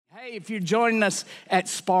If you're joining us at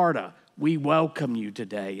Sparta, we welcome you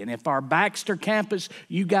today. And if our Baxter campus,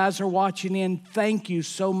 you guys are watching in, thank you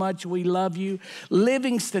so much. We love you.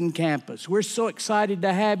 Livingston campus, we're so excited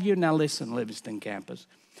to have you. Now listen, Livingston campus.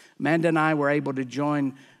 Amanda and I were able to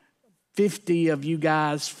join 50 of you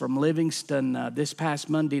guys from Livingston this past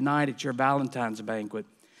Monday night at your Valentine's banquet.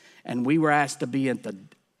 And we were asked to be at the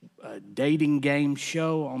dating game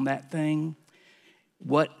show on that thing.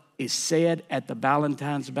 What is said at the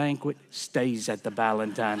Valentine's banquet stays at the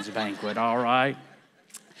Valentine's banquet, all right?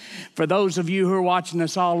 For those of you who are watching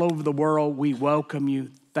us all over the world, we welcome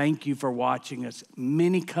you. Thank you for watching us.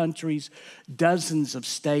 Many countries, dozens of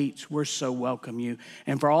states, we're so welcome you.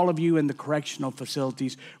 And for all of you in the correctional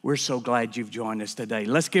facilities, we're so glad you've joined us today.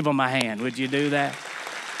 Let's give them a hand. Would you do that?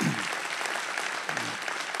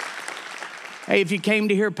 Hey, if you came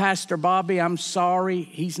to hear Pastor Bobby, I'm sorry.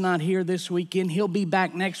 He's not here this weekend. He'll be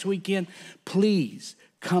back next weekend. Please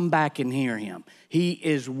come back and hear him. He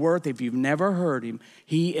is worth, if you've never heard him,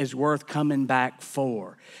 he is worth coming back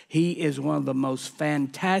for. He is one of the most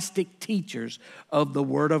fantastic teachers of the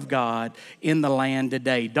Word of God in the land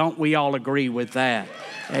today. Don't we all agree with that?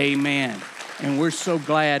 Amen. And we're so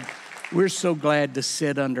glad to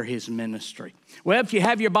sit under his ministry. Well, if you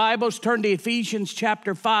have your Bibles, turn to Ephesians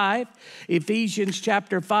chapter 5. Ephesians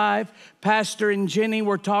chapter 5. Pastor and Jenny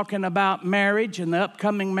were talking about marriage and the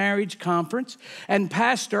upcoming marriage conference. And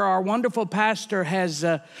Pastor, our wonderful pastor, has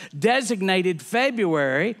designated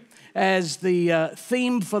February as the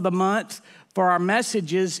theme for the month for our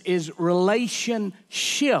messages is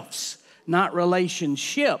relationships. Not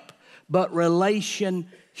relationship, but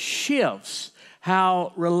relationships.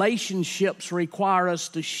 How relationships require us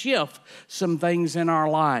to shift some things in our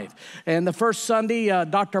life. And the first Sunday,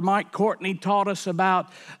 Dr. Mike Courtney taught us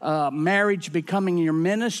about marriage becoming your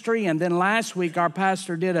ministry. And then last week, our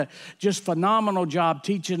pastor did a just phenomenal job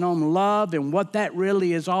teaching on love and what that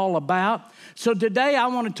really is all about. So today, I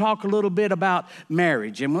want to talk a little bit about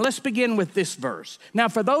marriage. And let's begin with this verse. Now,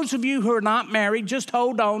 for those of you who are not married, just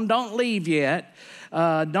hold on. Don't leave yet.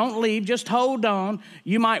 Don't leave, just hold on.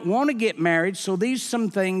 You might want to get married, so these are some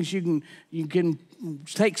things you can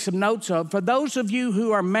take some notes of. For those of you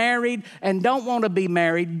who are married and don't want to be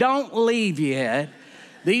married, don't leave yet.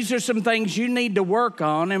 These are some things you need to work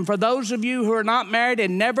on. And for those of you who are not married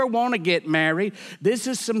and never want to get married, this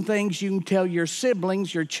is some things you can tell your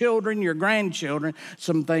siblings, your children, your grandchildren,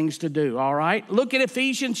 some things to do, all right? Look at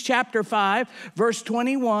Ephesians chapter 5, verse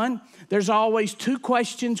 21. There's always two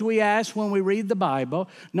questions we ask when we read the Bible.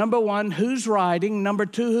 Number one, who's writing? Number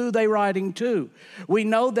two, who they writing to? We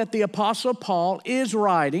know that the Apostle Paul is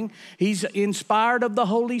writing. He's inspired of the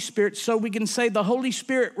Holy Spirit, so we can say the Holy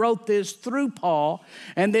Spirit wrote this through Paul.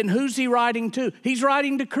 And then who's he writing to? He's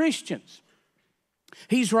writing to Christians.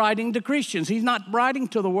 He's writing to Christians. He's not writing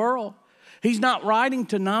to the world. He's not writing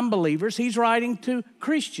to non-believers. He's writing to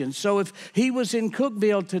Christians. So if he was in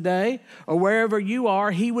Cookville today or wherever you are,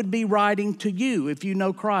 he would be writing to you if you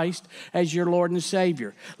know Christ as your Lord and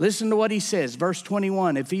Savior. Listen to what he says, verse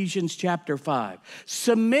 21, Ephesians chapter 5.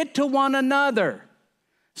 Submit to one another.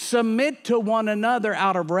 Submit to one another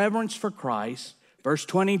out of reverence for Christ. Verse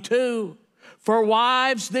 22. For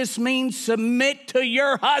wives, this means submit to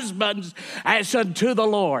your husbands as unto the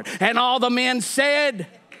Lord. And all the men said,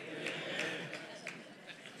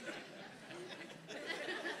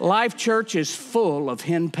 Life Church is full of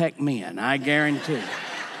henpecked men, I guarantee.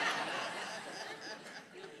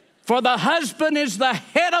 For the husband is the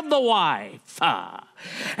head of the wife,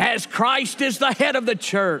 as Christ is the head of the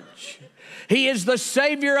church. He is the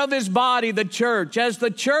Savior of his body, the church. As the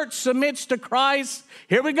church submits to Christ,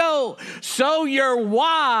 here we go. So your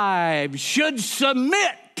wives should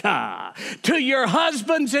submit to your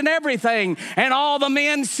husbands in everything. And all the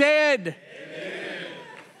men said, Amen.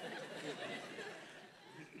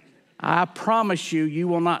 I promise you, you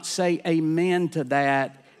will not say amen to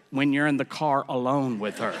that when you're in the car alone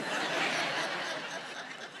with her.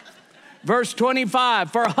 Verse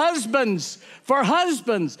 25, for husbands,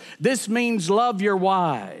 this means love your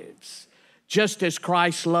wives, just as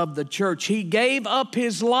Christ loved the church. He gave up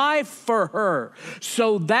his life for her.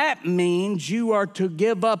 So that means you are to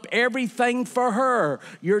give up everything for her.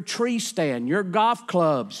 Your tree stand, your golf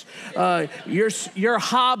clubs, your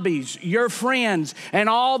hobbies, your friends. And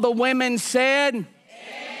all the women said,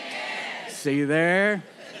 Amen. See there?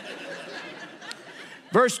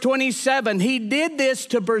 Verse 27, he did this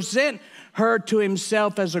to present her to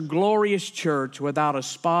himself as a glorious church without a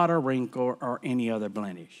spot or wrinkle or any other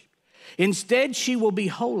blemish. Instead, she will be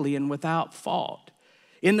holy and without fault.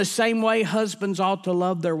 In the same way, husbands ought to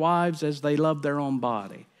love their wives as they love their own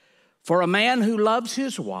body. For a man who loves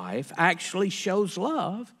his wife actually shows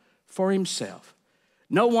love for himself.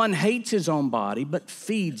 No one hates his own body, but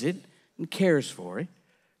feeds it and cares for it,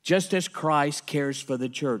 just as Christ cares for the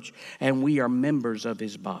church, and we are members of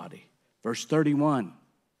his body. Verse 31,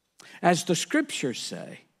 as the scriptures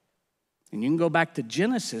say, and you can go back to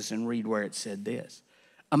Genesis and read where it said this,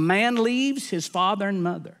 a man leaves his father and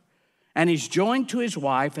mother and is joined to his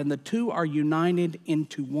wife, and the two are united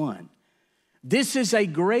into one. This is a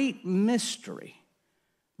great mystery,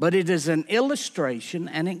 but it is an illustration,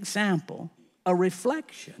 an example, a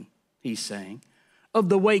reflection, he's saying, of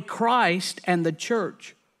the way Christ and the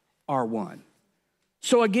church are one.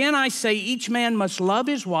 So again, I say each man must love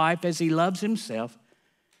his wife as he loves himself,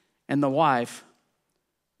 and the wife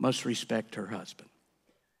must respect her husband.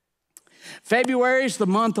 February is the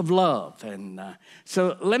month of love. And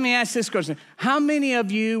so let me ask this question. How many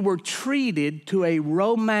of you were treated to a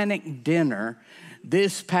romantic dinner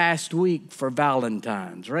this past week for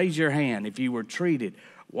Valentine's? Raise your hand if you were treated.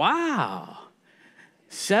 Wow.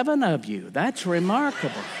 7 of you. That's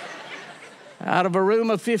remarkable. Out of a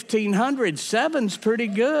room of 1,500, 7's pretty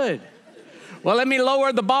good. Well, let me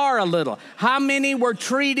lower the bar a little. How many were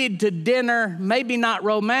treated to dinner, maybe not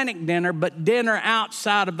romantic dinner, but dinner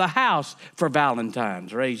outside of the house for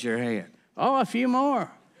Valentine's? Raise your hand. Oh, a few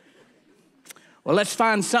more. Well, let's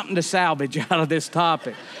find something to salvage out of this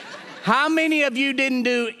topic. How many of you didn't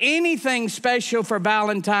do anything special for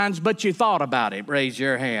Valentine's, but you thought about it? Raise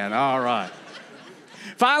your hand. All right.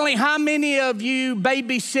 Finally, how many of you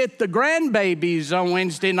babysit the grandbabies on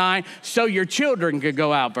Wednesday night so your children could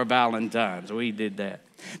go out for Valentine's? We did that.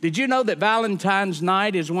 Did you know that Valentine's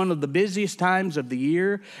night is one of the busiest times of the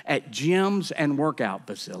year at gyms and workout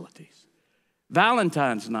facilities?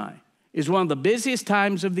 Valentine's night is one of the busiest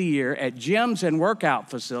times of the year at gyms and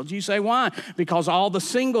workout facilities. You say, why? Because all the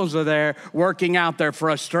singles are there working out their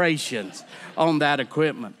frustrations on that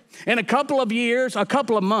equipment. In a couple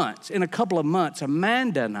of months,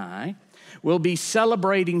 Amanda and I will be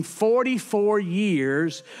celebrating 44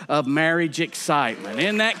 years of marriage excitement.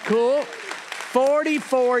 Isn't that cool?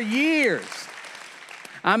 44 years.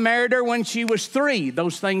 I married her when she was 3.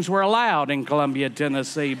 Those things were allowed in Columbia,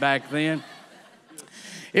 Tennessee back then.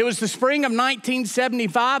 It was the spring of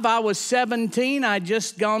 1975. I was 17. I'd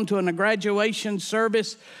just gone to a graduation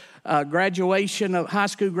service, high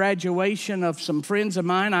school graduation of some friends of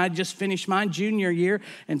mine. I just finished my junior year,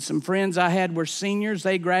 and some friends I had were seniors.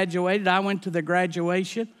 They graduated. I went to the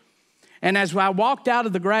graduation. And as I walked out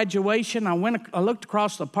of the graduation, I looked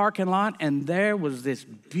across the parking lot, and there was this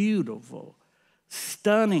beautiful,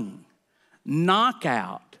 stunning,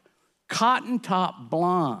 knockout, cotton-top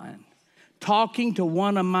blonde talking to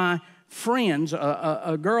one of my friends,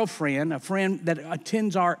 a girlfriend, a friend that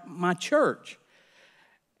attends my church.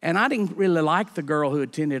 And I didn't really like the girl who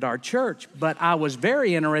attended our church, but I was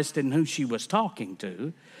very interested in who she was talking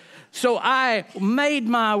to. So I made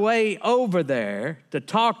my way over there to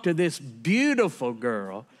talk to this beautiful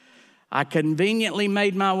girl. I conveniently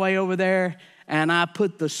made my way over there, and I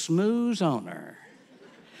put the smooze on her.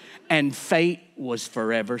 And fate was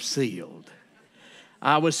forever sealed.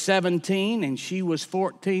 I was 17 and she was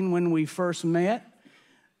 14 when we first met.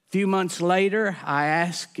 A few months later, I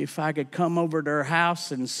asked if I could come over to her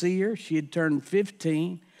house and see her. She had turned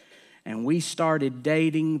 15, and we started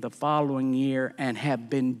dating the following year and have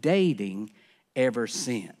been dating ever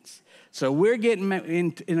since. So we're getting,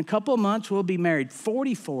 in a couple of months, we'll be married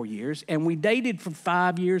 44 years, and we dated for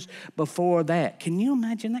 5 years before that. Can you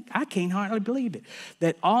imagine that? I can't hardly believe it.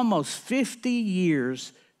 That almost 50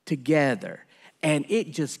 years together. And it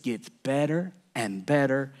just gets better and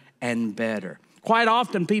better and better. Quite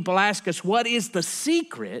often people ask us, what is the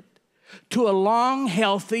secret to a long,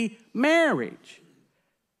 healthy marriage?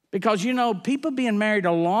 Because, people being married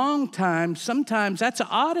a long time, sometimes that's an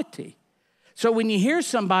oddity. So when you hear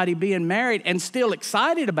somebody being married and still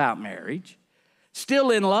excited about marriage, still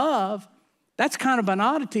in love, that's kind of an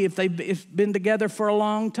oddity if they've been together for a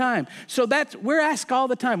long time. So we're asked all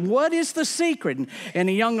the time, what is the secret? And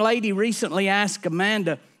a young lady recently asked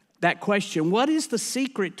Amanda that question, what is the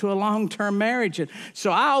secret to a long-term marriage? And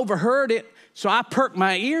so I overheard it, so I perked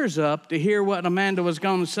my ears up to hear what Amanda was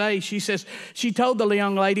going to say. She told the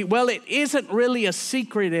young lady, well, it isn't really a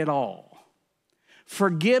secret at all.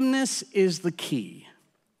 Forgiveness is the key,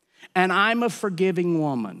 and I'm a forgiving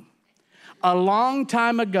woman. A long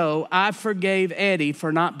time ago, I forgave Eddie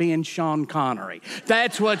for not being Sean Connery.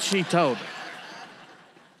 That's what she told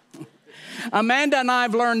me. Amanda and I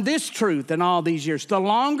have learned this truth in all these years. The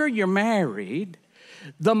longer you're married,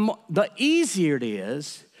 the easier it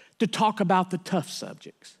is to talk about the tough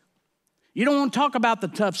subjects. You don't want to talk about the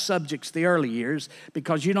tough subjects the early years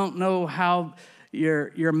because you don't know how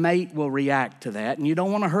your mate will react to that, and you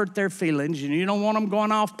don't want to hurt their feelings, and you don't want them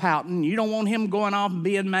going off pouting. You don't want him going off and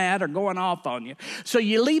being mad or going off on you. So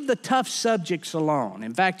you leave the tough subjects alone.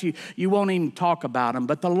 In fact, you won't even talk about them.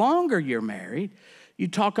 But the longer you're married, you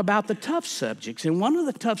talk about the tough subjects. And one of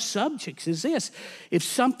the tough subjects is this: if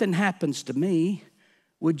something happens to me,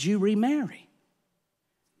 would you remarry?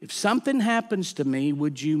 If something happens to me,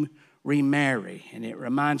 would you remarry? And it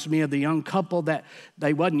reminds me of the young couple that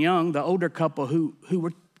they wasn't young, the older couple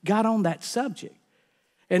who got on that subject.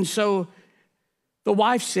 And so the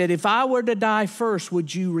wife said, if I were to die first,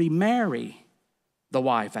 would you remarry? The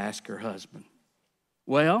wife asked her husband.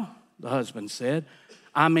 Well, the husband said,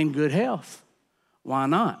 I'm in good health. Why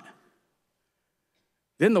not?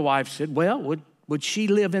 Then the wife said, well, would she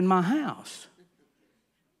live in my house?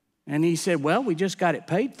 And he said, well, we just got it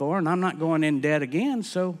paid for, and I'm not going in debt again,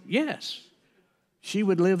 so yes, she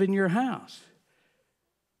would live in your house.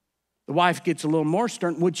 The wife gets a little more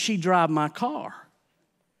stern. Would she drive my car?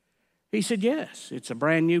 He said, yes, it's a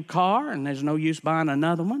brand new car, and there's no use buying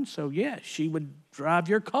another one, so yes, she would drive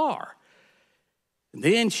your car. And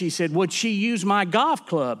then she said, would she use my golf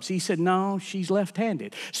clubs? He said, no, she's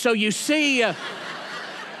left-handed. So you see...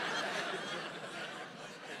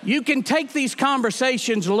 you can take these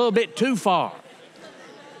conversations a little bit too far.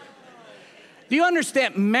 Do you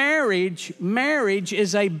understand? Marriage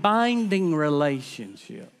is a binding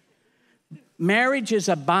relationship. Marriage is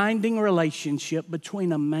a binding relationship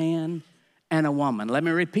between a man and a woman. Let me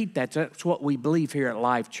repeat that. That's what we believe here at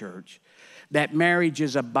Life Church. That marriage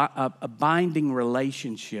is a binding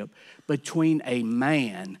relationship between a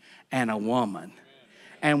man and a woman.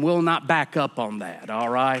 And we'll not back up on that, all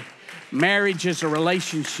right? Marriage is a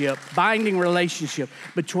relationship, binding relationship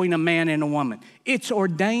between a man and a woman. It's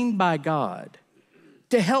ordained by God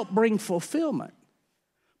to help bring fulfillment,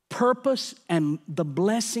 purpose, and the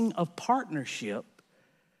blessing of partnership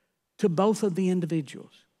to both of the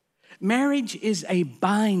individuals. Marriage is a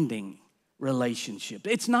binding relationship.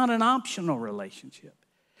 It's not an optional relationship.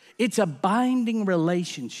 It's a binding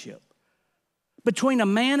relationship between a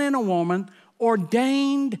man and a woman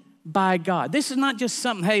ordained by God. This is not just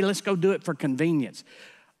something, hey, let's go do it for convenience.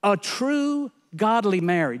 A true godly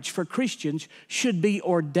marriage for Christians should be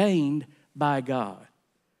ordained by God.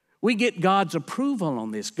 We get God's approval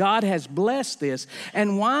on this. God has blessed this.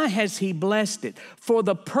 And why has He blessed it? For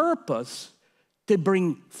the purpose to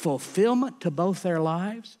bring fulfillment to both their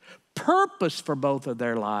lives, purpose for both of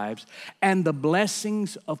their lives, and the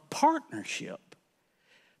blessings of partnership.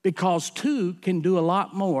 Because two can do a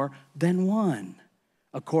lot more than one,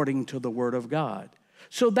 according to the Word of God.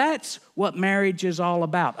 So that's what marriage is all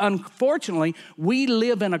about. Unfortunately, we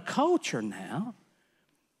live in a culture now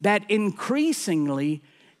that increasingly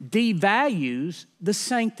devalues the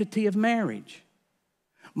sanctity of marriage.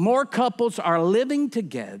 More couples are living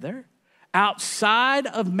together outside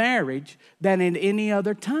of marriage than in any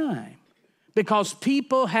other time because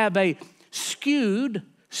people have a skewed,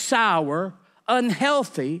 sour,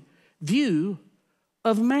 unhealthy view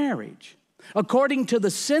of marriage. According to the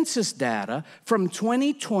census data from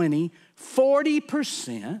 2020,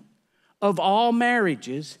 40% of all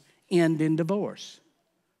marriages end in divorce.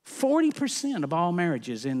 40% of all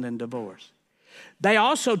marriages end in divorce. They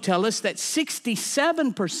also tell us that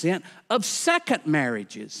 67% of second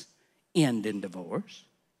marriages end in divorce,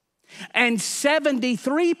 and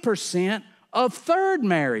 73% of third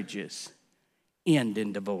marriages end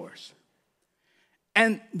in divorce.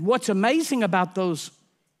 And what's amazing about those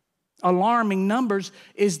alarming numbers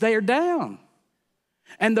is they're down.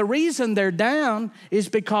 And the reason they're down is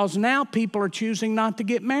because now people are choosing not to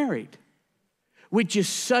get married, which is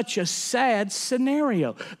such a sad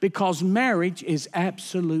scenario because marriage is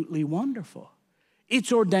absolutely wonderful.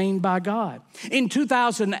 It's ordained by God. In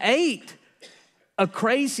 2008, a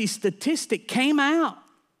crazy statistic came out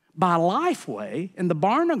by Lifeway and the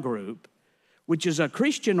Barna Group, which is a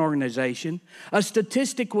Christian organization. A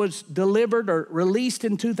statistic was delivered or released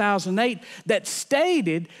in 2008 that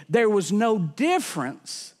stated there was no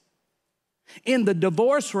difference in the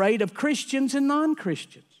divorce rate of Christians and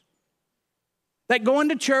non-Christians. That going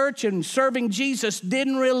to church and serving Jesus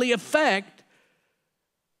didn't really affect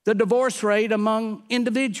the divorce rate among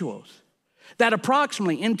individuals. That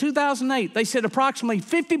approximately, in 2008, they said approximately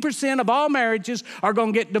 50% of all marriages are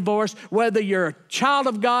going to get divorced, whether you're a child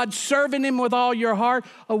of God, serving Him with all your heart,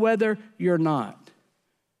 or whether you're not.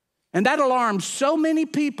 And that alarmed so many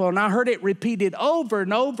people, and I heard it repeated over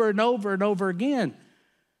and over and over and over again.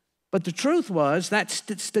 But the truth was that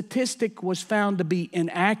statistic was found to be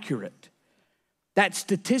inaccurate. That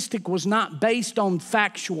statistic was not based on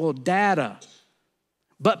factual data,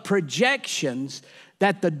 but projections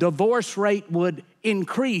that the divorce rate would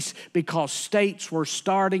increase because states were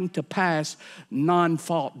starting to pass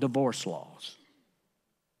non-fault divorce laws.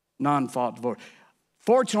 Non-fault divorce.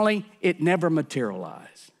 Fortunately, it never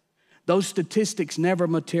materialized. Those statistics never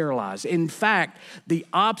materialize. In fact, the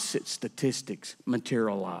opposite statistics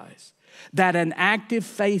materialize. That an active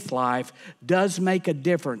faith life does make a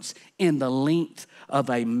difference in the length of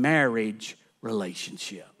a marriage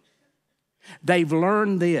relationship. They've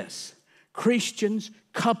learned this. Christians,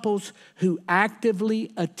 couples who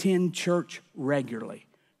actively attend church regularly,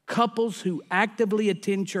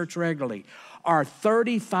 are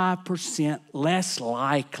 35% less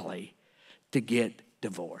likely to get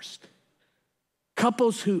divorced.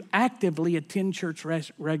 Couples who actively attend church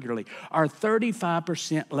regularly are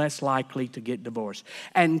 35% less likely to get divorced.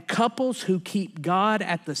 And couples who keep God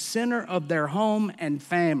at the center of their home and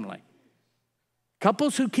family,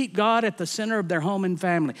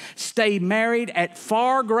 stay married at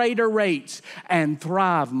far greater rates and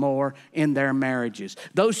thrive more in their marriages.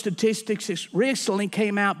 Those statistics recently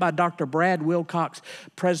came out by Dr. Brad Wilcox,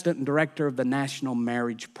 President and Director of the National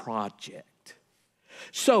Marriage Project.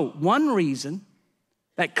 So one reason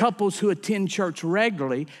that couples who attend church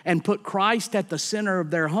regularly and put Christ at the center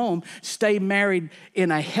of their home stay married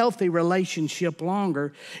in a healthy relationship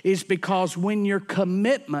longer is because when your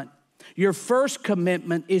first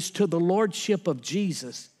commitment is to the lordship of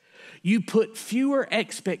Jesus, you put fewer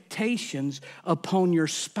expectations upon your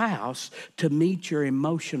spouse to meet your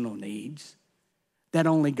emotional needs that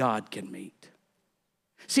only God can meet.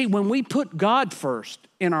 See, when we put God first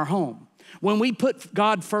in our home, when we put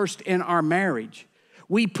God first in our marriage,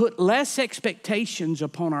 we put less expectations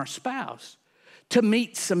upon our spouse to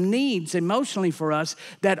meet some needs emotionally for us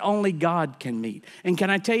that only God can meet. And can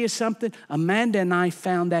I tell you something? Amanda and I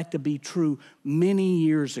found that to be true many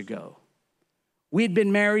years ago. We had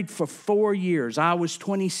been married for 4 years. I was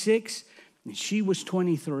 26 and she was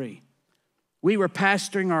 23. We were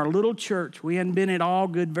pastoring our little church. We hadn't been at All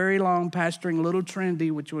Good very long, pastoring Little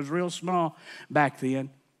Trinity, which was real small back then.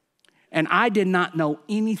 And I did not know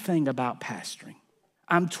anything about pastoring.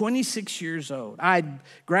 I'm 26 years old. I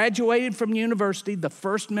graduated from university, the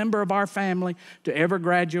first member of our family to ever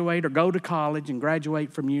graduate or go to college and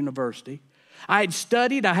graduate from university. I had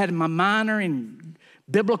studied. I had my minor in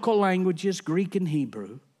biblical languages, Greek and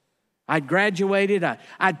Hebrew. I'd graduated.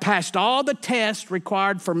 I'd passed all the tests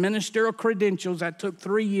required for ministerial credentials. That took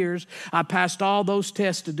 3 years. I passed all those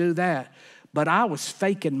tests to do that. But I was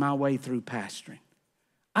faking my way through pastoring.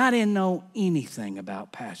 I didn't know anything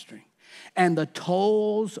about pastoring. And the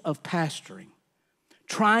tolls of pastoring,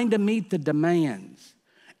 trying to meet the demands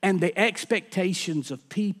and the expectations of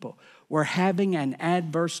people, were having an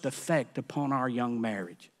adverse effect upon our young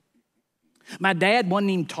marriage. My dad wouldn't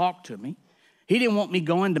even talk to me. He didn't want me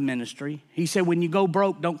going to ministry. He said, when you go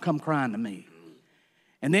broke, don't come crying to me.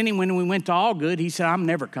 And then when we went to All Good, he said, I'm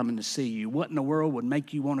never coming to see you. What in the world would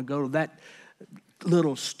make you want to go to that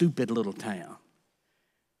stupid little town?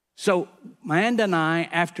 So Amanda and I,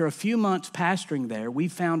 after a few months pastoring there, we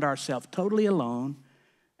found ourselves totally alone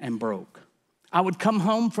and broke. I would come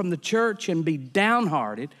home from the church and be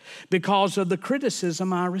downhearted because of the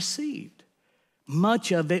criticism I received.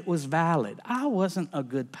 Much of it was valid. I wasn't a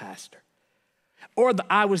good pastor. Or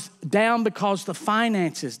I was down because the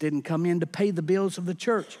finances didn't come in to pay the bills of the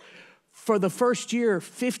church. For the first year,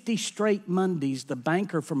 50 straight Mondays, the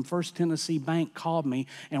banker from First Tennessee Bank called me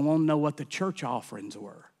and wanted to know what the church offerings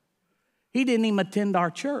were. He didn't even attend our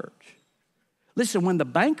church. Listen, when the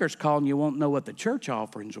banker's calling you won't know what the church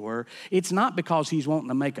offerings were, it's not because he's wanting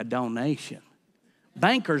to make a donation.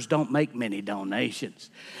 Bankers don't make many donations.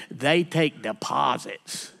 They take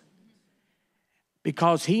deposits.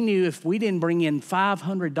 Because he knew if we didn't bring in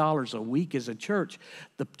 $500 a week as a church,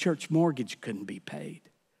 the church mortgage couldn't be paid.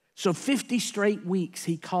 So 50 straight weeks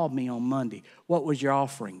he called me on Monday. What was your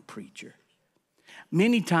offering, preacher?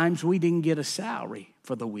 Many times we didn't get a salary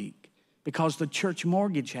for the week, because the church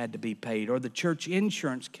mortgage had to be paid or the church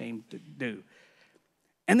insurance came to due.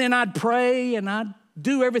 And then I'd pray and I'd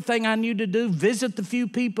do everything I knew to do, visit the few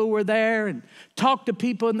people who were there and talk to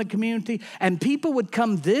people in the community. And people would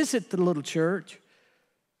come visit the little church,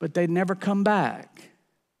 but they'd never come back.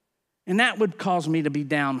 And that would cause me to be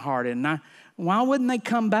downhearted. And why wouldn't they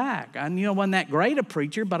come back? I wasn't that great a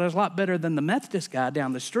preacher, but I was a lot better than the Methodist guy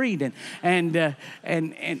down the street.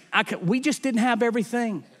 We just didn't have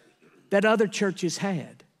everything that other churches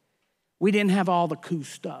had. We didn't have all the cool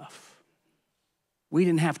stuff. We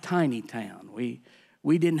didn't have Tiny Town. We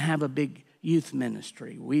didn't have a big youth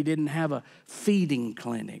ministry. We didn't have a feeding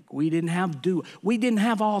clinic. We didn't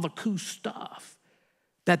have all the cool stuff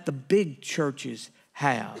that the big churches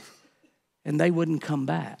have. and they wouldn't come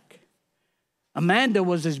back. Amanda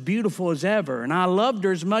was as beautiful as ever, and I loved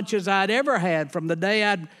her as much as I'd ever had from the day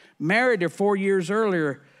I'd married her 4 years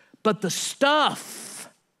earlier. But the stuff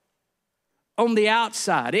on the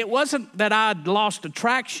outside, it wasn't that I'd lost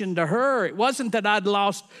attraction to her. It wasn't that I'd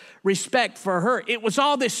lost respect for her. It was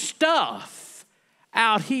all this stuff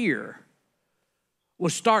out here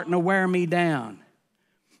was starting to wear me down.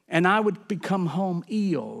 And I would become home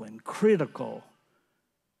ill and critical,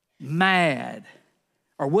 mad,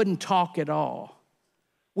 or wouldn't talk at all.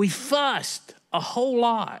 We fussed a whole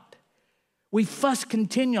lot. We fussed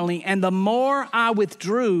continually, and the more I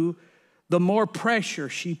withdrew, the more pressure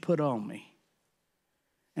she put on me.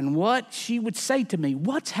 And what she would say to me,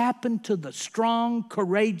 what's happened to the strong,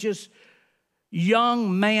 courageous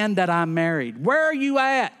young man that I married? Where are you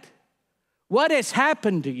at? What has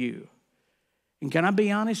happened to you? And can I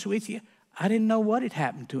be honest with you? I didn't know what had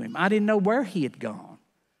happened to him. I didn't know where he had gone.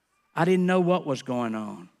 I didn't know what was going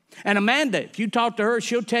on. And Amanda, if you talk to her,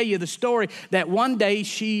 she'll tell you the story that one day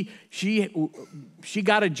she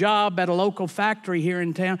got a job at a local factory here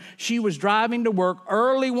in town. She was driving to work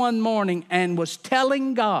early one morning and was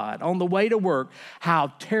telling God on the way to work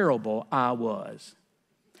how terrible I was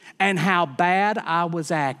and how bad I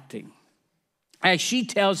was acting. As she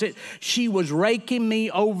tells it, she was raking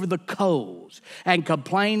me over the coals and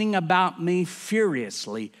complaining about me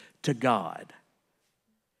furiously to God.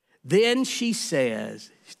 Then she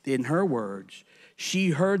says, in her words,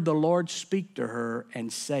 she heard the Lord speak to her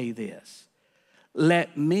and say this,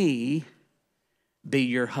 "Let me be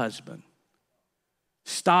your husband.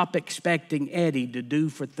 Stop expecting Eddie to do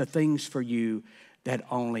for the things for you that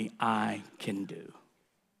only I can do."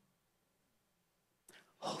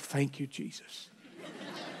 Oh, thank you, Jesus.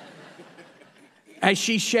 As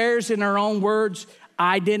she shares in her own words,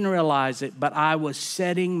 I didn't realize it, but I was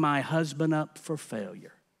setting my husband up for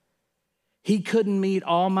failure. He couldn't meet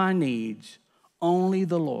all my needs. Only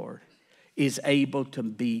the Lord is able to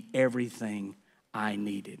be everything I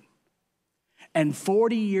needed. And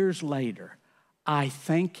 40 years later, I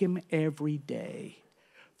thank him every day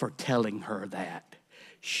for telling her that.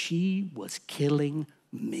 She was killing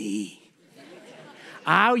me.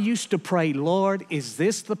 I used to pray, Lord, is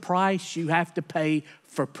this the price you have to pay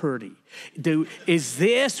for pretty? Is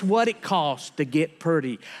this what it costs to get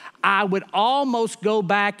pretty? I would almost go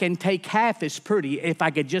back and take half as pretty if I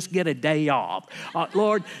could just get a day off.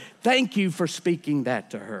 Lord, thank you for speaking that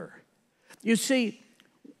to her. You see,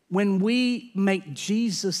 when we make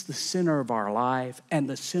Jesus the center of our life and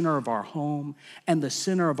the center of our home and the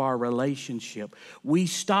center of our relationship, we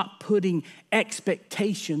stop putting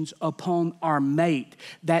expectations upon our mate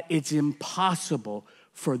that it's impossible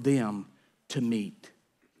for them to meet.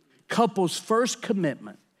 Couples' first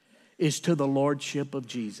commitment is to the lordship of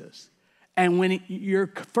Jesus. And when your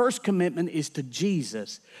first commitment is to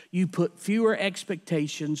Jesus, you put fewer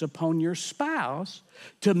expectations upon your spouse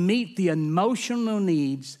to meet the emotional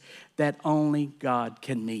needs that only God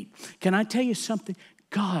can meet. Can I tell you something?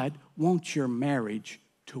 God wants your marriage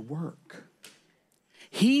to work.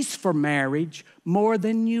 He's for marriage more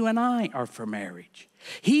than you and I are for marriage.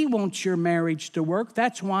 He wants your marriage to work.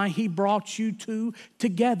 That's why he brought you two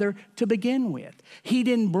together to begin with. He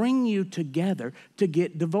didn't bring you together to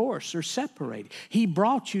get divorced or separated. He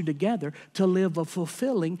brought you together to live a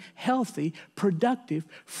fulfilling, healthy, productive,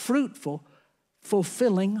 fruitful,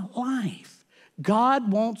 fulfilling life.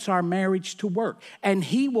 God wants our marriage to work, and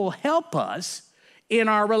he will help us in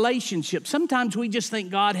our relationship. Sometimes we just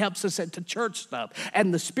think God helps us at the church stuff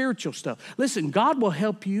and the spiritual stuff. Listen, God will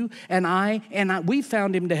help you and we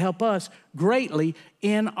found him to help us greatly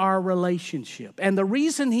in our relationship. And the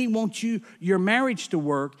reason he wants your marriage to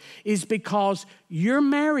work is because your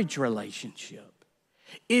marriage relationship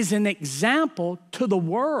is an example to the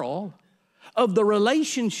world of the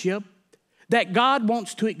relationship that God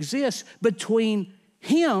wants to exist between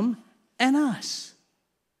him and us.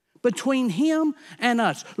 Between him and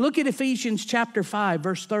us. Look at Ephesians chapter 5,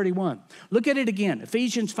 verse 31. Look at it again,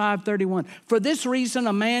 Ephesians 5:31. For this reason,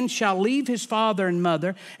 a man shall leave his father and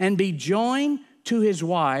mother and be joined to his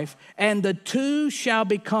wife, and the two shall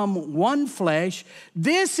become one flesh.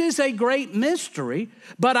 This is a great mystery,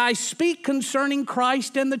 but I speak concerning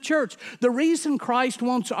Christ and the church. The reason Christ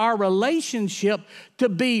wants our relationship to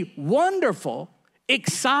be wonderful,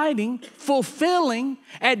 exciting, fulfilling,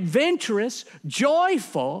 adventurous,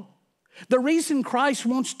 joyful. The reason Christ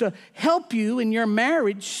wants to help you in your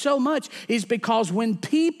marriage so much is because when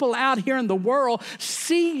people out here in the world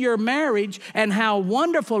see your marriage and how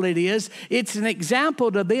wonderful it is, it's an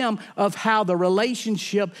example to them of how the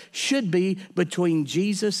relationship should be between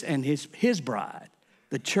Jesus and his bride,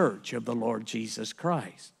 the church of the Lord Jesus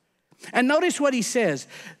Christ. And notice what he says.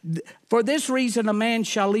 For this reason, a man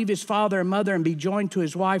shall leave his father and mother and be joined to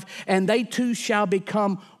his wife, and they two shall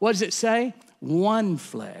become, what does it say? One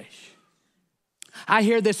flesh. I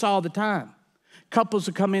hear this all the time. Couples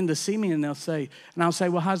will come in to see me and I'll say,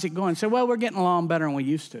 well, how's it going? Say, well, we're getting along better than we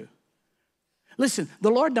used to. Listen, the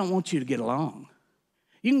Lord don't want you to get along.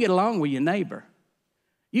 You can get along with your neighbor.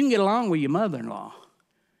 You can get along with your mother-in-law.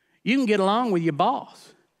 You can get along with your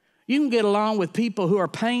boss. You can get along with people who are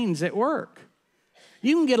pains at work.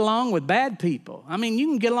 You can get along with bad people. I mean, you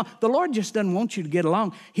can get along. The Lord just doesn't want you to get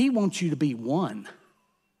along. He wants you to be one.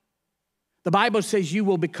 The Bible says you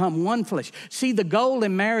will become one flesh. See, the goal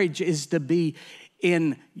in marriage is to be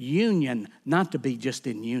in union, not to be just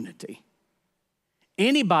in unity.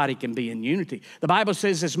 Anybody can be in unity. The Bible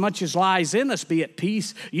says as much as lies in us, be at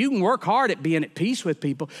peace. You can work hard at being at peace with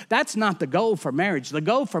people. That's not the goal for marriage. The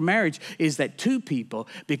goal for marriage is that two people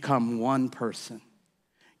become one person.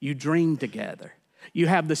 You dream together. You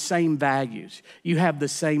have the same values. You have the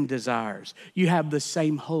same desires. You have the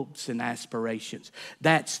same hopes and aspirations.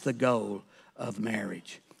 That's the goal of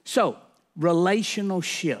marriage. So, relational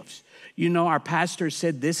shifts. You know, our pastor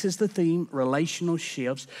said this is the theme, relational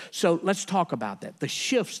shifts. So let's talk about that, the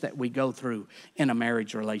shifts that we go through in a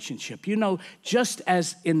marriage relationship. You know, just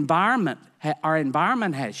as our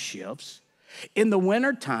environment has shifts, in the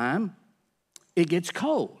wintertime, it gets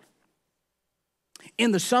cold.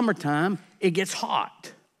 In the summertime, it gets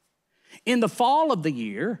hot. In the fall of the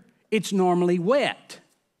year, it's normally wet.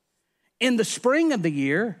 In the spring of the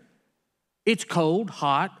year, it's cold,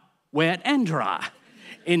 hot, wet, and dry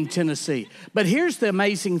in Tennessee. But here's the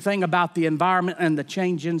amazing thing about the environment and the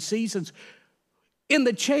change in seasons. With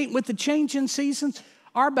the change in seasons,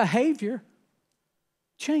 our behavior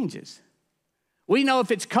changes. We know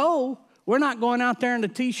if it's cold, we're not going out there in a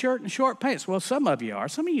t-shirt and short pants. Well, some of you are.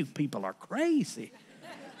 Some of you people are crazy.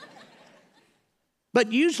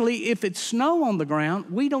 But usually if it's snow on the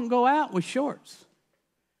ground, we don't go out with shorts.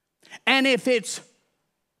 And if it's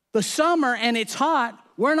the summer and it's hot,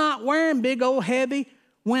 we're not wearing big old heavy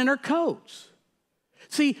winter coats.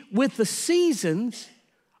 See, with the seasons,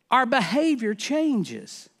 our behavior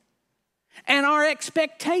changes and our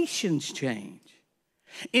expectations change.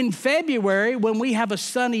 In February, when we have a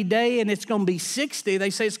sunny day and it's going to be 60, they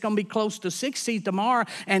say it's going to be close to 60 tomorrow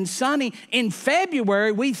and sunny. In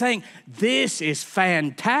February, we think, this is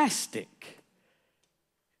fantastic.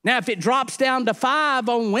 Now, if it drops down to 5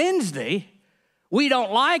 on Wednesday, we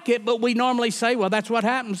don't like it, but we normally say, well, that's what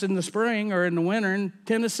happens in the spring or in the winter in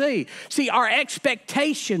Tennessee. See, our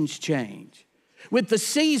expectations change. With the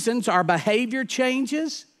seasons, our behavior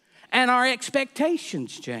changes and our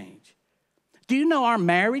expectations change. Do you know our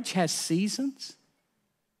marriage has seasons?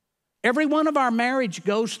 Every one of our marriage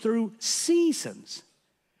goes through seasons.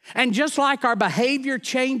 And just like our behavior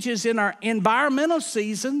changes in our environmental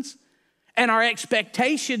seasons and our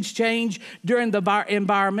expectations change during the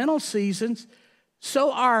environmental seasons,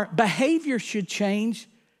 so our behavior should change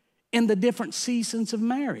in the different seasons of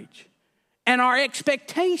marriage. And our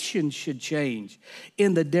expectations should change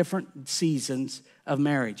in the different seasons of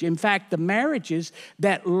marriage. In fact, the marriages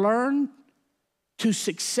that learn to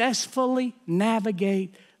successfully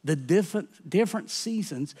navigate the different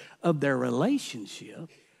seasons of their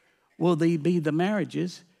relationship will be the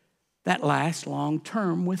marriages that last long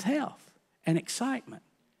term with health and excitement.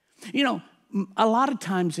 You know, a lot of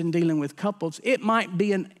times in dealing with couples, it might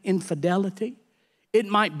be an infidelity. It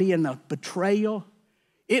might be a betrayal.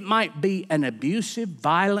 It might be an abusive,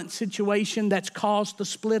 violent situation that's caused the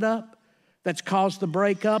split up, that's caused the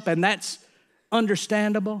breakup, and that's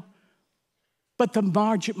understandable. But the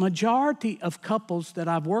majority of couples that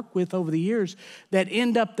I've worked with over the years that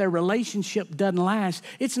end up their relationship doesn't last,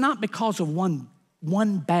 it's not because of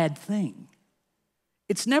one bad thing.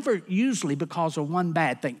 It's never usually because of one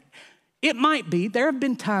bad thing. It might be. There have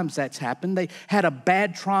been times that's happened. They had a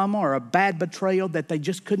bad trauma or a bad betrayal that they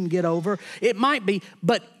just couldn't get over. It might be,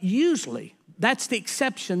 but usually that's the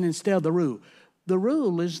exception instead of the rule. The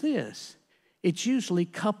rule is this. It's usually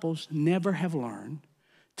couples never have learned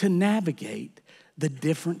to navigate the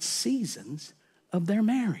different seasons of their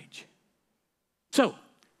marriage. So,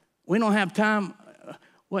 we don't have time.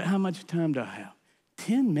 How much time do I have?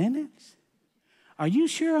 10 minutes? Are you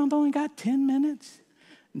sure I've only got 10 minutes?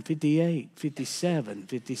 58, 57,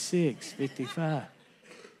 56, 55.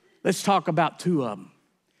 Let's talk about 2 of them.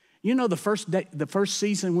 You know, the first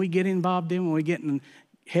season we get involved in when we get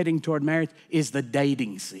heading toward marriage is the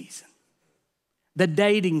dating season. The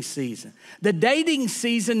dating season. The dating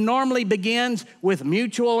season normally begins with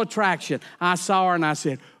mutual attraction. I saw her and I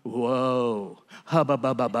said, whoa, hubba,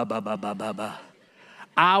 bubba, bubba, bubba, bubba.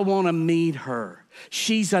 I want to meet her.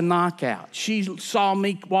 She's a knockout. She saw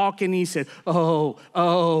me walking and he said, oh,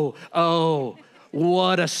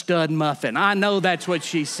 what a stud muffin. I know that's what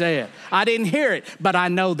she said. I didn't hear it, but I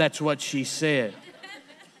know that's what she said.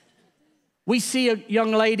 We see a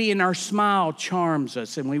young lady and her smile charms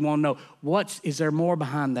us and we want to know, is there more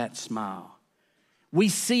behind that smile? We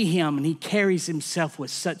see him and he carries himself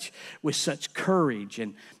with such courage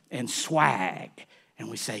and swag. And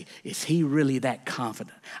we say, is he really that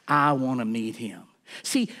confident? I want to meet him.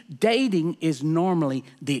 See, dating is normally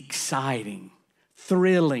the exciting,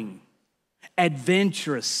 thrilling,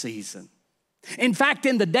 adventurous season. In fact,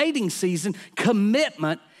 in the dating season,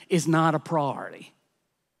 commitment is not a priority.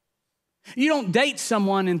 You don't date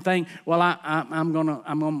someone and think, well,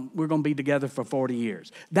 we're gonna be together for 40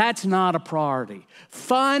 years. That's not a priority.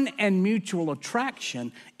 Fun and mutual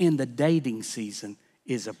attraction in the dating season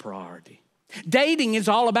is a priority. Dating is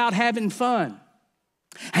all about having fun,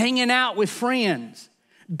 hanging out with friends,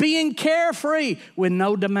 being carefree with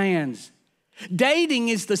no demands. Dating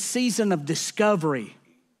is the season of discovery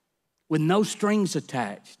with no strings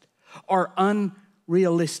attached or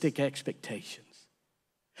unrealistic expectations.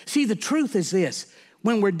 See, the truth is this.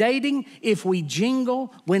 When we're dating, if we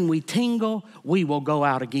jingle, when we tingle, we will go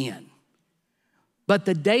out again. But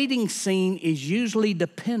the dating scene is usually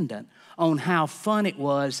dependent on how fun it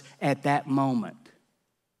was at that moment.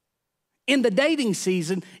 In the dating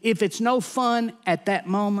season, if it's no fun at that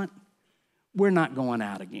moment, we're not going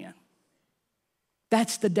out again.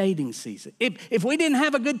 That's the dating season. If we didn't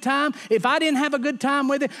have a good time, if I didn't have a good time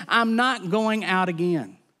with it, I'm not going out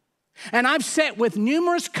again. And I've sat with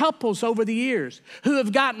numerous couples over the years who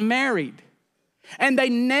have gotten married and they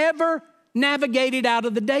never navigated out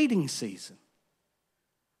of the dating season.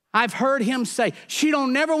 I've heard him say, she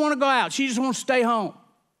don't never want to go out. She just wants to stay home.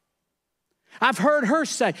 I've heard her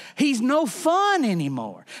say, he's no fun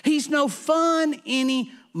anymore. He's no fun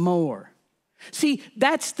anymore. See,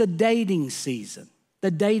 that's the dating season,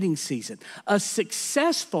 the dating season. A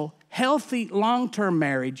successful, healthy, long-term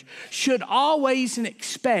marriage should always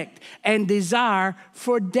expect and desire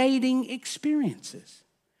for dating experiences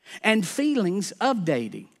and feelings of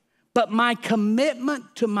dating. But my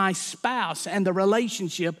commitment to my spouse and the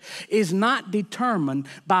relationship is not determined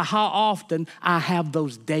by how often I have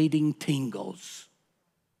those dating tingles.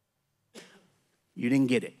 You didn't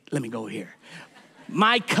get it. Let me go here.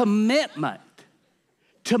 My commitment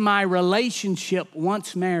to my relationship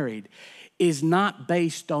once married is not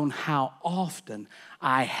based on how often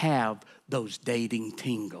I have those dating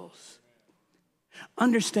tingles.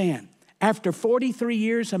 Understand, after 43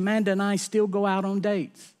 years, Amanda and I still go out on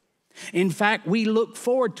dates. In fact, we look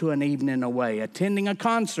forward to an evening away, attending a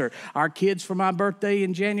concert. Our kids, for my birthday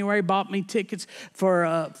in January, bought me tickets for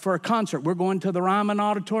a concert. We're going to the Ryman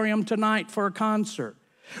Auditorium tonight for a concert.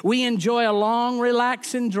 We enjoy a long,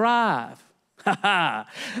 relaxing drive.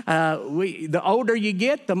 The older you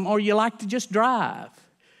get, the more you like to just drive.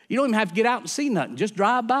 You don't even have to get out and see nothing. Just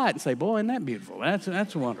drive by it and say, boy, isn't that beautiful?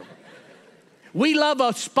 That's wonderful. We love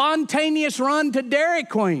a spontaneous run to Dairy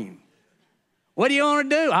Queen. What do you want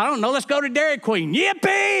to do? I don't know. Let's go to Dairy Queen.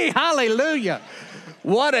 Yippee! Hallelujah.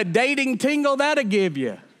 What a dating tingle that'll give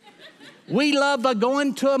you. We love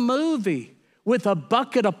going to a movie with a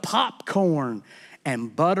bucket of popcorn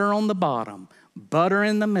and butter on the bottom, butter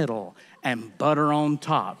in the middle, and butter on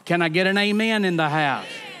top. Can I get an amen in the house?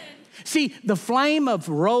 Amen. See, the flame of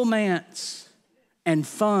romance and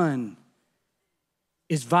fun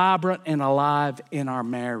is vibrant and alive in our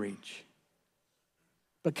marriage.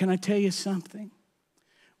 But can I tell you something?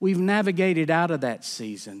 We've navigated out of that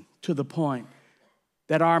season to the point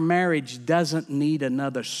that our marriage doesn't need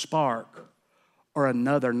another spark or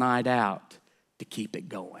another night out to keep it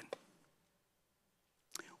going.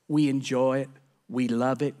 We enjoy it. We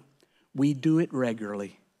love it. We do it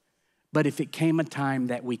regularly. But if it came a time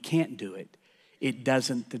that we can't do it, it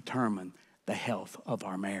doesn't determine the health of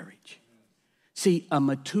our marriage. See, a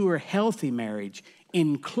mature, healthy marriage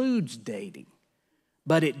includes dating,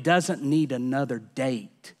 but it doesn't need another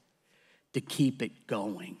date to keep it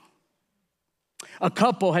going. A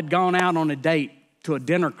couple had gone out on a date to a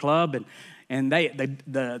dinner club, and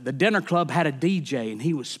the dinner club had a DJ, and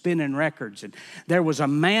he was spinning records. And there was a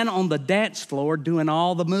man on the dance floor doing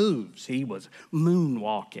all the moves. He was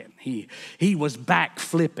moonwalking. He was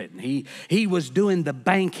backflipping. He was doing the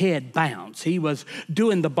bankhead bounce. He was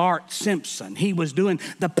doing the Bart Simpson. He was doing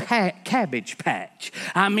the Cabbage Patch.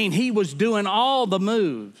 I mean, he was doing all the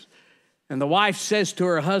moves. And the wife says to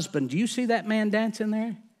her husband, "Do you see that man dancing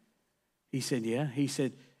there?" He said, "Yeah."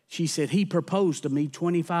 She said, "He proposed to me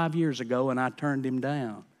 25 years ago and I turned him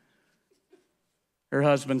down." Her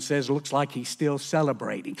husband says, looks like he's still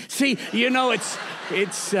celebrating. See, you know, it's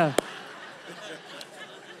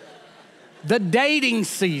the dating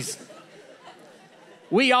season.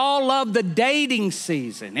 We all love the dating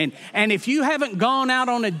season. And if you haven't gone out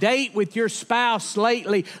on a date with your spouse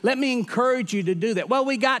lately, let me encourage you to do that. Well,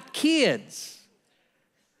 we got kids.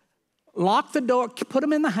 Lock the door, put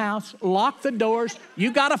them in the house, lock the doors.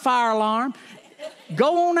 You got a fire alarm.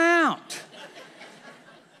 Go on out.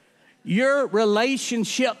 Your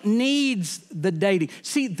relationship needs the dating.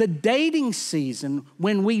 See, the dating season,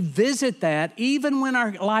 when we visit that, even when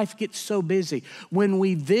our life gets so busy, when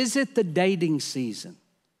we visit the dating season,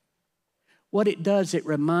 what it does, it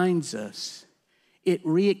reminds us, it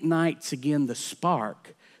reignites again the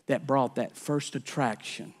spark that brought that first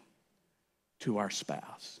attraction to our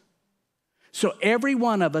spouse. So every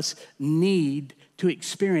one of us need to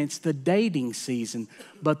experience the dating season,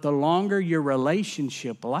 but the longer your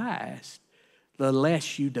relationship lasts, the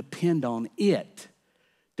less you depend on it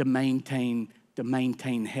to maintain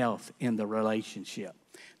health in the relationship.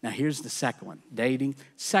 Now here's the second one, dating.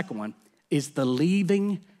 Second one is the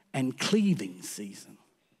leaving and cleaving season.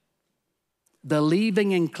 The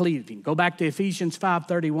leaving and cleaving. Go back to Ephesians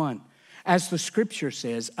 5:31. As the scripture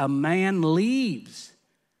says, a man leaves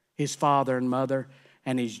his father and mother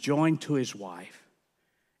and is joined to his wife,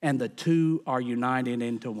 and the two are united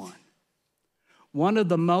into one. One of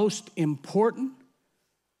the most important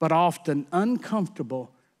but often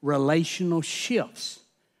uncomfortable relational shifts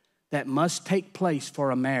that must take place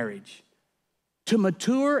for a marriage to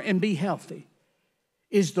mature and be healthy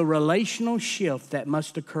is the relational shift that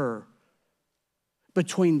must occur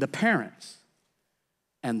between the parents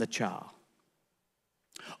and the child.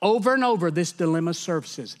 Over and over, this dilemma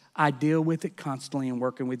surfaces. I deal with it constantly in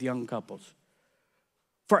working with young couples.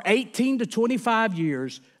 For 18 to 25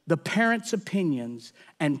 years, the parents' opinions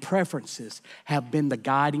and preferences have been the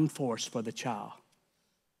guiding force for the child.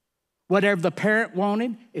 Whatever the parent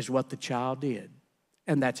wanted is what the child did,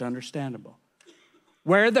 and that's understandable.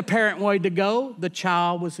 Where the parent wanted to go, the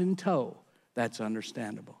child was in tow. That's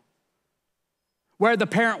understandable. Where the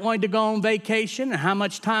parent wanted to go on vacation and how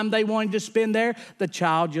much time they wanted to spend there, the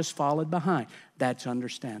child just followed behind. That's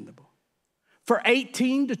understandable. For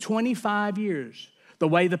 18 to 25 years, the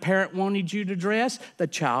way the parent wanted you to dress, the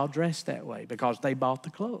child dressed that way because they bought the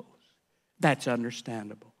clothes. That's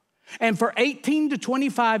understandable. And for 18 to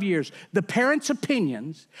 25 years, the parents'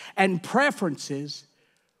 opinions and preferences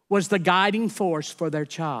was the guiding force for their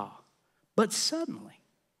child. But suddenly,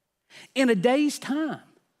 in a day's time,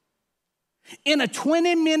 in a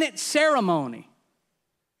 20-minute ceremony,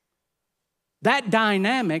 that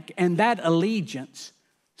dynamic and that allegiance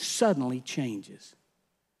suddenly changes.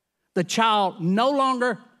 The child no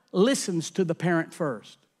longer listens to the parent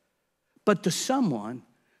first, but to someone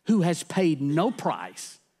who has paid no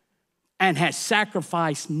price and has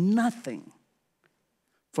sacrificed nothing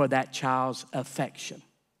for that child's affection.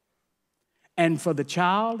 And for the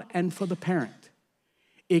child and for the parent,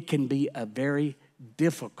 it can be a very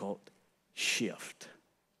difficult shift.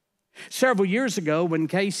 Several years ago, when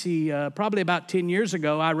Casey, probably about 10 years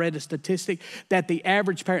ago, I read a statistic that the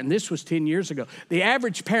average parent, and this was 10 years ago, the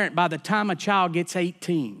average parent, by the time a child gets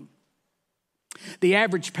 18, the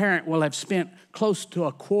average parent will have spent close to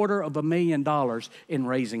 $250,000 in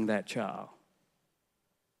raising that child.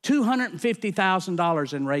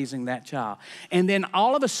 $250,000 in raising that child. And then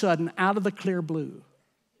all of a sudden, out of the clear blue,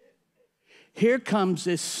 here comes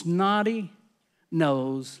this snotty-nosed,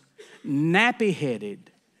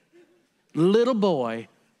 nappy-headed little boy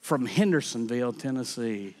from Hendersonville,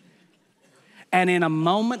 Tennessee. And in a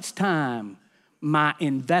moment's time, my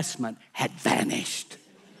investment had vanished.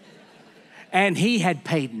 And he had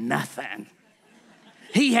paid nothing.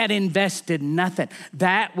 He had invested nothing.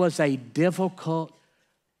 That was a difficult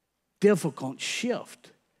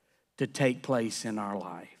shift to take place in our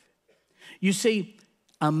life. You see,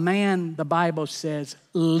 a man, the Bible says,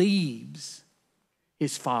 leaves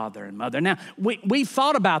his father and mother. Now, we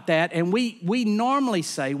thought about that, and we normally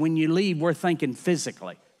say when you leave, we're thinking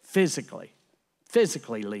physically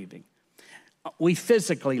leaving. We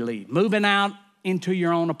physically leave, moving out into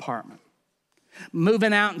your own apartment,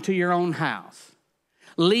 moving out into your own house,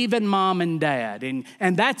 leaving mom and dad,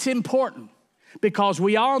 and that's important. Because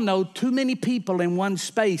we all know too many people in one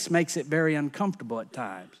space makes it very uncomfortable at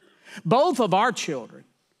times. Both of our children,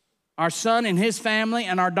 our son and his family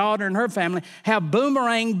and our daughter and her family, have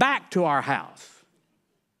boomeranged back to our house.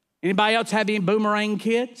 Anybody else have any boomerang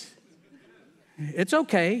kids? It's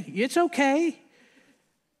okay. It's okay.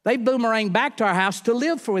 They boomeranged back to our house to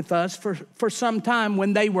live with us for some time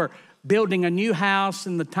when they were building a new house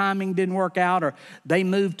and the timing didn't work out, or they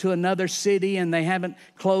moved to another city and they haven't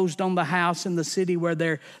closed on the house in the city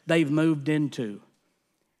where they've moved into.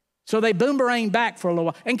 So they boomerang back for a little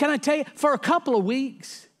while. And can I tell you, for a couple of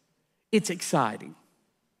weeks, it's exciting.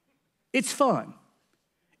 It's fun.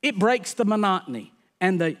 It breaks the monotony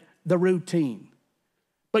and the routine.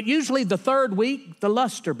 But usually the third week, the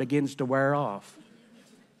luster begins to wear off.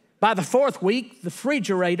 By the fourth week, the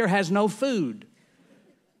refrigerator has no food.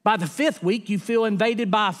 By the fifth week, you feel invaded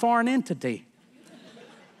by a foreign entity.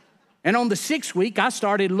 And on the sixth week, I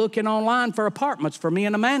started looking online for apartments for me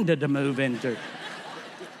and Amanda to move into.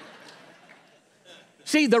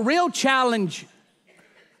 See, the real challenge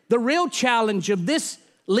of this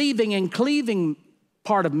leaving and cleaving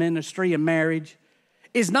part of ministry and marriage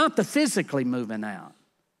is not the physically moving out.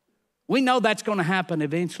 We know that's going to happen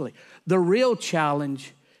eventually. The real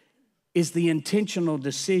challenge is the intentional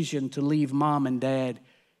decision to leave mom and dad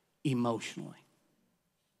emotionally.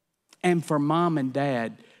 And for mom and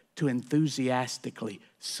dad to enthusiastically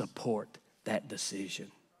support that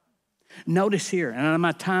decision. Notice here, and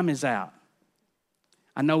my time is out.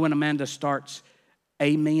 I know when Amanda starts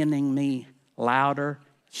amening me louder,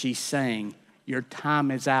 she's saying, your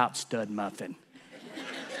time is out, stud muffin.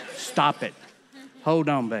 Stop it. Hold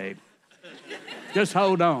on, babe. Just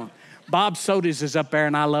hold on. Bob Sodas is up there,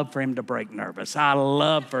 and I love for him to break nervous. I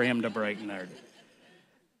love for him to break nervous.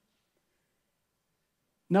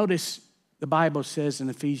 Notice the Bible says in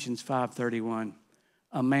Ephesians 5:31,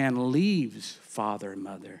 a man leaves father and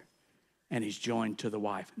mother and is joined to the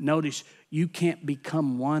wife. Notice you can't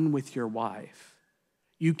become one with your wife.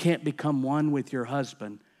 You can't become one with your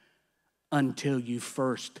husband until you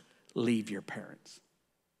first leave your parents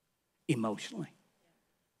emotionally.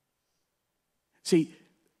 See,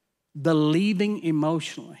 the leaving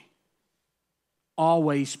emotionally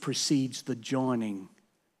always precedes the joining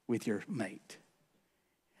with your mate.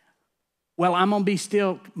 Well, I'm going to be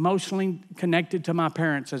still emotionally connected to my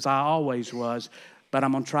parents as I always was, but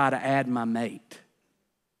I'm going to try to add my mate.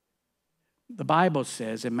 The Bible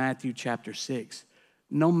says in Matthew chapter 6,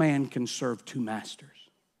 no man can serve two masters.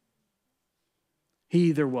 He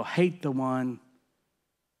either will hate the one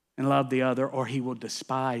and love the other, or he will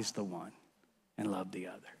despise the one and love the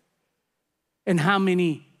other. And how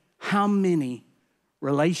many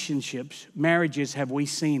relationships, marriages have we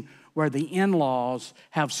seen where the in-laws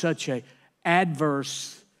have such an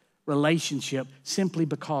adverse relationship simply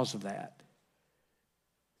because of that?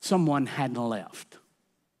 Someone hadn't left.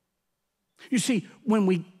 You see, when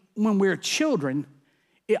we're children,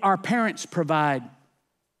 our parents provide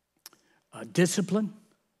discipline.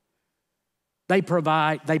 They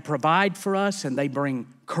provide for us, and they bring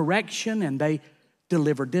correction, and they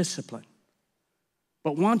deliver discipline.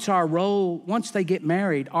 But once they get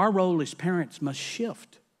married, our role as parents must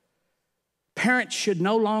shift. Parents should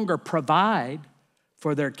no longer provide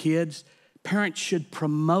for their kids. Parents should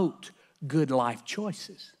promote good life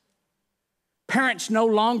choices. Parents no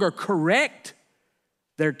longer correct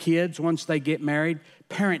their kids once they get married.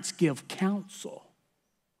 Parents give counsel.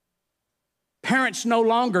 Parents no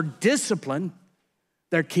longer discipline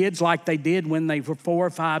their kids like they did when they were 4,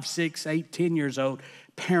 5, 6, 8, 10 years old.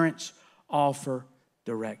 Parents offer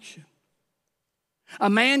direction. A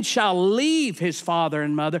man shall leave his father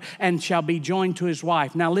and mother and shall be joined to his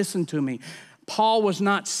wife. Now listen to me. Paul was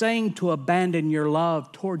not saying to abandon your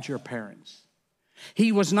love towards your parents.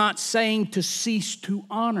 He was not saying to cease to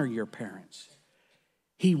honor your parents.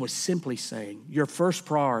 He was simply saying your first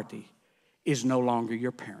priority is no longer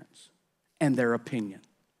your parents and their opinion,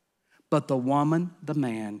 but the woman, the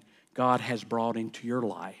man God has brought into your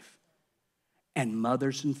life. And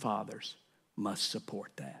mothers and fathers must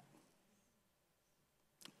support that.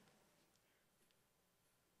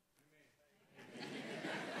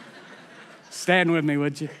 Stand with me,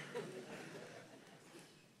 would you?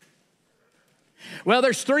 Well,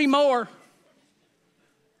 there's 3 more.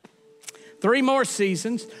 3 more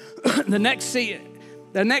seasons. The next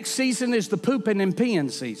season is the pooping and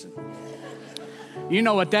peeing season. You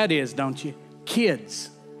know what that is, don't you? Kids.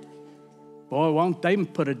 Boy, won't they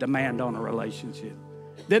put a demand on a relationship.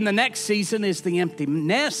 Then the next season is the empty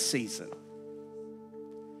nest season.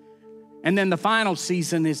 And then the final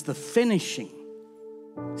season is the finishing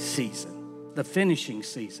season. The finishing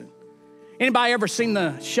season. Anybody ever seen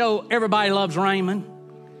the show Everybody Loves Raymond?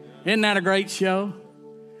 Isn't that a great show?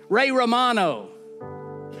 Ray Romano,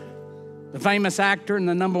 the famous actor and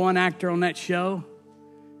the #1 actor on that show,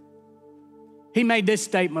 he made this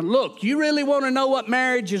statement. Look, you really want to know what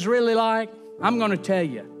marriage is really like? I'm going to tell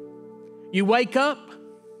you. You wake up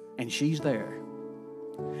and she's there.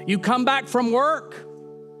 You come back from work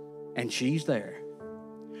and she's there.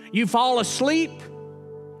 You fall asleep,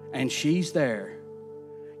 and she's there.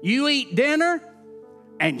 You eat dinner,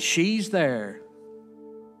 and she's there.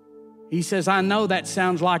 He says, I know that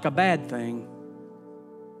sounds like a bad thing,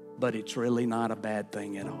 but it's really not a bad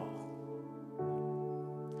thing at all.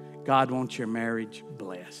 God wants your marriage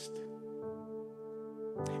blessed.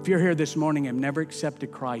 If you're here this morning and have never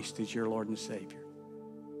accepted Christ as your Lord and Savior,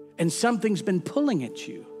 and something's been pulling at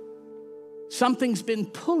you, something's been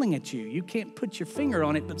pulling at you. You can't put your finger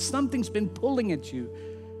on it, but something's been pulling at you.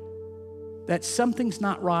 That something's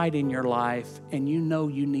not right in your life, and you know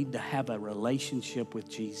you need to have a relationship with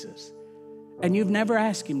Jesus. And you've never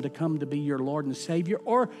asked Him to come to be your Lord and Savior,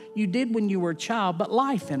 or you did when you were a child, but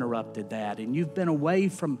life interrupted that, and you've been away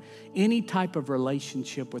from any type of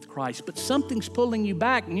relationship with Christ. But something's pulling you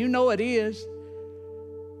back, and you know it is.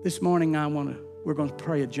 This morning, we're going to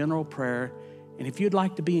pray a general prayer, and if you'd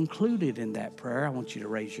like to be included in that prayer, I want you to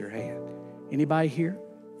raise your hand. Anybody here?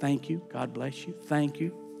 Thank you. God bless you. Thank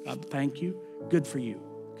you. God, thank you. Good for you.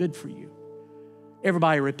 Good for you.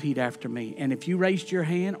 Everybody repeat after me. And if you raised your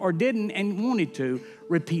hand or didn't and wanted to,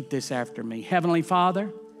 repeat this after me. Heavenly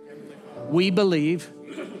Father, we believe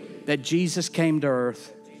that Jesus came to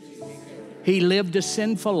earth. He lived a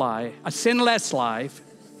sinful life, a sinless life,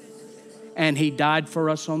 and He died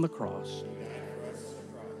for us on the cross.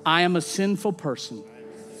 I am a sinful person.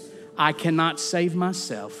 I cannot save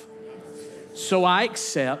myself. So I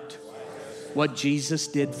accept what Jesus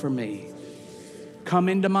did for me. Come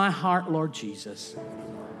into my heart, Lord Jesus.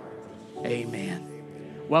 Amen.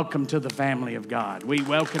 Welcome to the family of God. We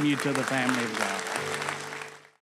welcome you to the family of God.